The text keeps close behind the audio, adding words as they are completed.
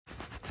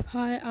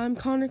Hi, I'm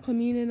Connor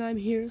Clemene and I'm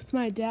here with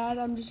my dad.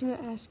 I'm just going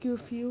to ask you a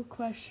few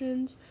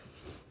questions.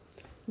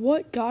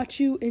 What got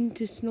you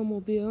into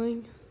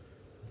snowmobiling?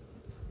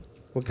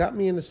 What got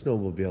me into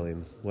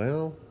snowmobiling?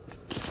 Well,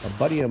 a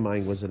buddy of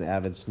mine was an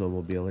avid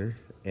snowmobiler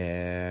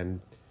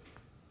and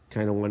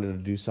kind of wanted to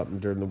do something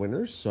during the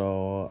winter,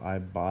 so I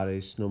bought a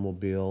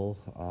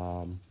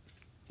snowmobile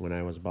when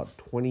I was about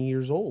 20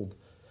 years old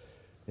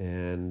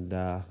and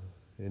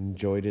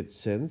enjoyed it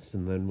since.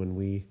 And then when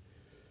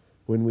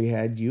we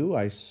had you,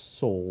 I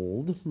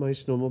sold my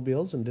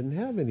snowmobiles and didn't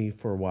have any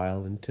for a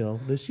while until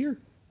this year.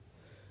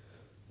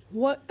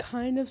 What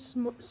kind of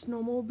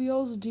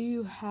snowmobiles do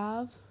you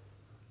have?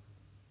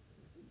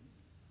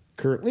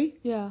 Currently?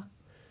 Yeah.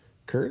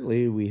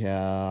 Currently, we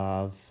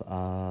have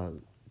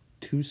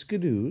two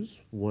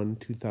Skidoos, one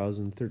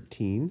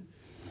 2013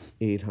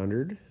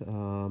 800.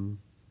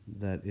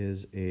 That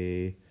is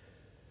a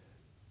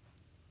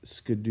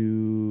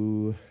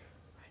Skidoo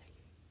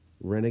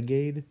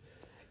Renegade.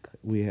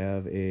 We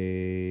have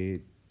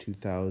a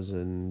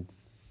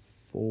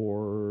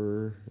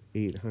 2004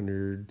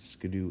 800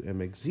 Skidoo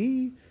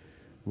MXZ.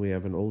 We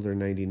have an older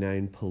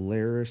 99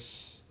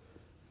 Polaris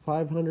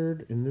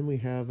 500, and then we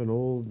have an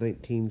old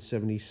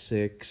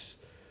 1976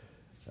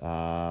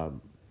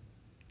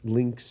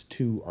 Lynx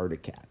 2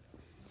 Arctic.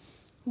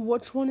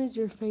 Which one is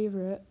your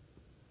favorite?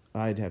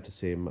 I'd have to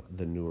say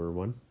the newer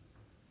one,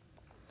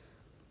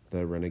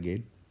 the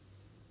Renegade.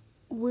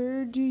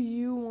 Where do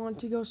you want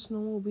to go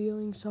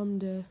snowmobiling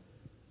someday?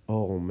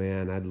 Oh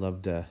man, I'd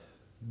love to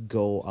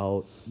go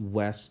out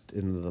west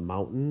into the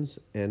mountains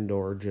and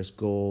or just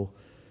go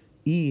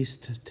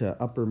east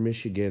to upper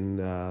Michigan,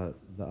 the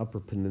upper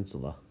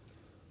peninsula.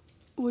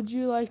 Would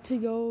you like to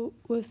go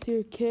with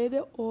your kid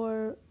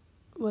or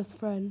with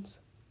friends?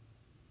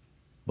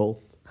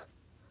 Both.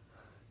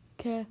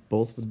 Okay.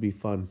 Both would be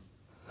fun.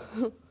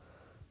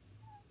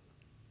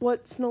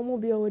 What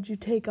snowmobile would you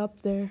take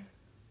up there?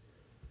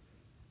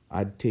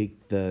 I'd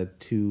take the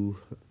two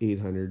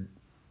 800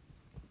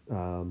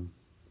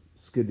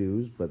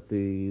 Skidoos, but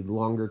the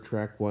longer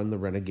track one, the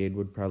Renegade,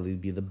 would probably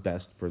be the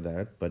best for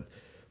that. But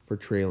for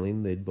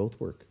trailing, they'd both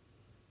work.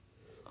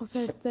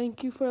 Okay,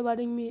 thank you for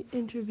letting me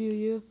interview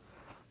you.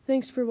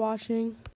 Thanks for watching.